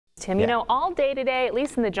Tim, you know, all day today, at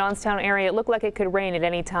least in the Johnstown area, it looked like it could rain at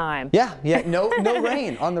any time. Yeah, no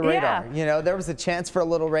rain on the radar. You know, there was a chance for a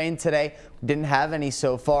little rain today. Didn't have any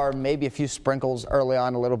so far. Maybe a few sprinkles early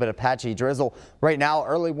on, a little bit of patchy drizzle. Right now,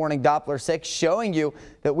 early warning Doppler 6 showing you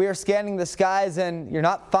that we are scanning the skies and you're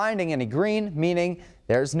not finding any green, meaning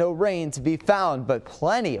there's no rain to be found, but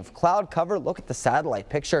plenty of cloud cover. Look at the satellite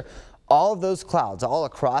picture. All of those clouds all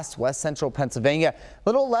across west central Pennsylvania. A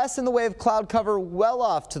little less in the way of cloud cover well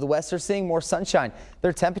off to the west. They're seeing more sunshine.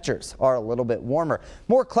 Their temperatures are a little bit warmer.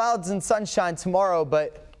 More clouds and sunshine tomorrow,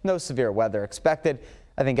 but no severe weather expected.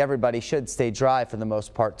 I think everybody should stay dry for the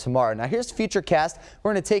most part tomorrow. Now here's Futurecast.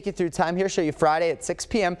 We're going to take you through time here, show you Friday at 6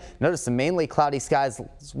 p.m. Notice the mainly cloudy skies,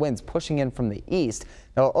 winds pushing in from the east.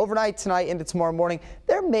 Now overnight tonight into tomorrow morning,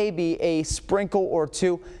 there may be a sprinkle or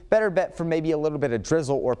two. Better bet for maybe a little bit of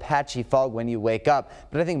drizzle or patchy fog when you wake up.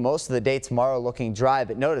 But I think most of the day tomorrow looking dry.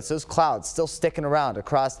 But notice those clouds still sticking around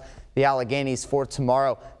across the Alleghenies for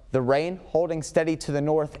tomorrow. The rain holding steady to the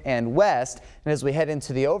north and west. And as we head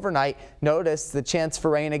into the overnight, notice the chance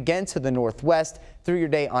for rain again to the northwest through your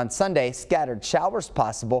day on Sunday. Scattered showers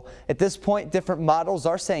possible. At this point, different models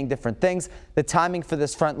are saying different things. The timing for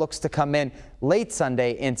this front looks to come in late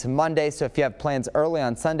Sunday into Monday. So if you have plans early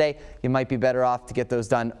on Sunday, you might be better off to get those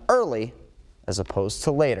done early as opposed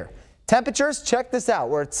to later. Temperatures, check this out.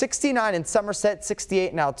 We're at 69 in Somerset,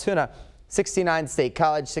 68 in Altoona, 69 State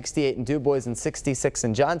College, 68 in Du Bois, and 66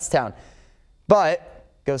 in Johnstown. But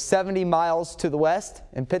go 70 miles to the west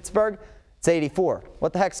in Pittsburgh, it's 84.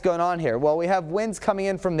 What the heck's going on here? Well, we have winds coming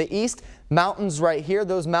in from the east, mountains right here.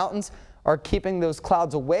 Those mountains are keeping those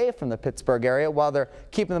clouds away from the Pittsburgh area while they're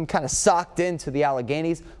keeping them kind of socked into the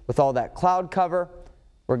Alleghenies with all that cloud cover.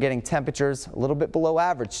 We're getting temperatures a little bit below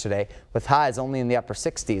average today with highs only in the upper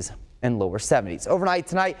 60s. And lower 70s. Overnight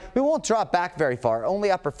tonight, we won't drop back very far. Only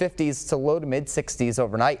upper 50s to low to mid 60s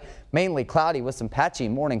overnight. Mainly cloudy with some patchy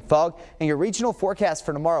morning fog. And your regional forecast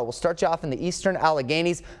for tomorrow will start you off in the eastern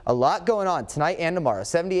Alleghenies. A lot going on tonight and tomorrow.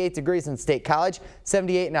 78 degrees in State College,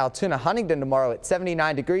 78 in Altoona. Huntington tomorrow at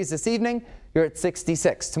 79 degrees. This evening, you're at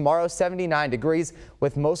 66. Tomorrow, 79 degrees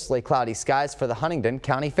with mostly cloudy skies for the Huntington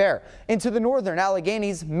County Fair. Into the northern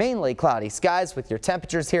Alleghenies, mainly cloudy skies with your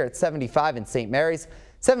temperatures here at 75 in St. Mary's.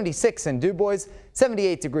 76 in Du Bois,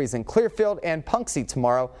 78 degrees in Clearfield and Punxsutawney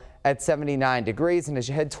tomorrow at 79 degrees. And as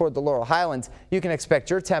you head toward the Laurel Highlands, you can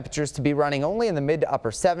expect your temperatures to be running only in the mid to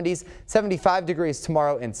upper 70s, 75 degrees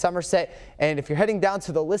tomorrow in Somerset. And if you're heading down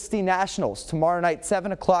to the Listy Nationals tomorrow night,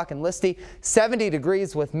 7 o'clock in Listy, 70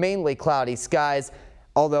 degrees with mainly cloudy skies,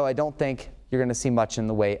 although I don't think you're going to see much in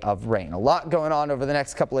the way of rain. A lot going on over the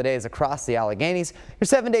next couple of days across the Alleghenies. Your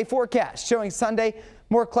 7-day forecast showing Sunday,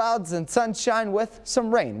 more clouds and sunshine with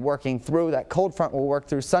some rain working through. That cold front will work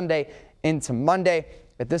through Sunday into Monday.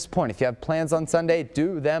 At this point, if you have plans on Sunday,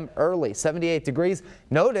 do them early. 78 degrees.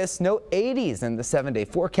 Notice no 80s in the 7-day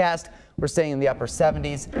forecast. We're staying in the upper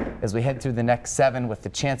 70s as we head through the next 7 with the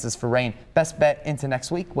chances for rain. Best bet into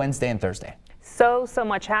next week, Wednesday and Thursday. So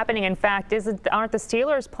much happening. In fact, aren't the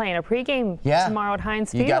Steelers playing a pregame tomorrow at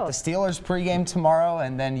Heinz Field? You got the Steelers pregame tomorrow,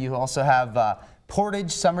 and then you also have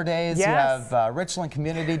Portage Summer Days. Yes. You have Richland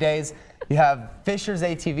Community Days. You have Fisher's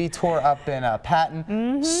ATV Tour up in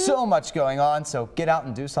Patton. So much going on, so get out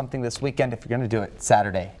and do something this weekend. If you're going to do it,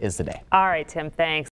 Saturday is the day. All right, Tim, thanks.